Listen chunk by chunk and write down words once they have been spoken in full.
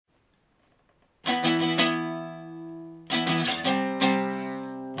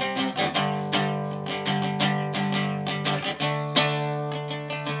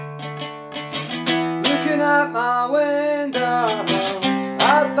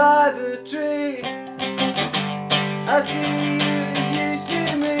by the tree. I see you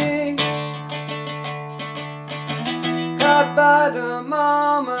see me. Caught by the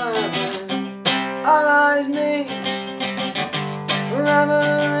moment our eyes meet. Forever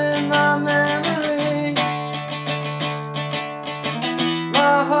in my memory.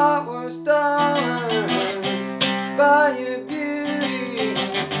 My heart was stolen by your beauty.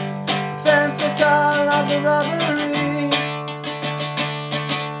 Femme fatale of the robbery.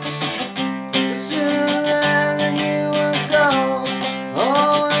 Sooner than you would go.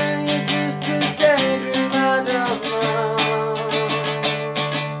 Oh, and you're just a daydream, I don't know.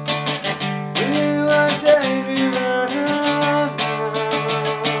 You are daydream, I don't know.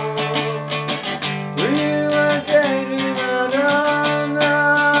 You are daydream, I don't know.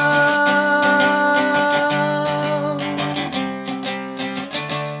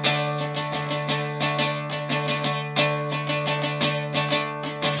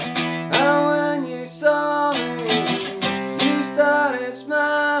 And when you saw me, you started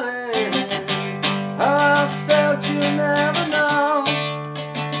smiling. How I felt you'll never know.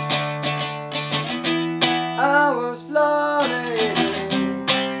 I was floating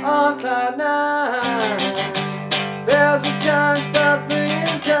on cloud nine. There's a chance to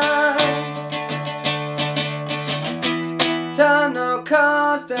bring time. Time no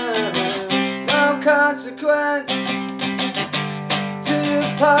constant, no consequence. To the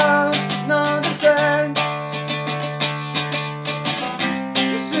past, no defense.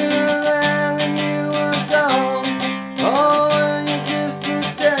 Sooner than you would go. Oh, and you're just a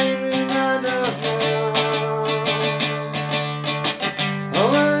daydream, I don't know.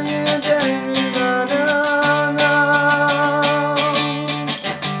 Oh, and you're a daydream, I don't know.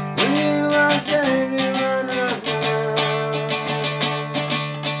 When you are a daydream, I don't know.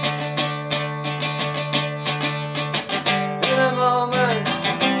 In a moment,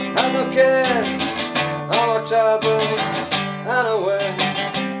 I'm no cares, no troubles, and away.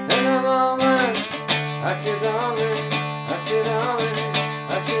 In a moment, I could only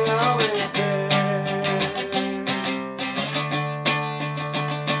stay.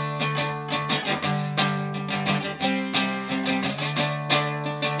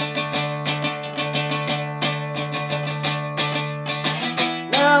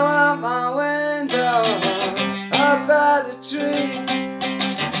 Now out my window, up by the tree.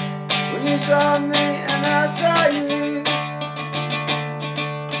 When you saw me and I saw you.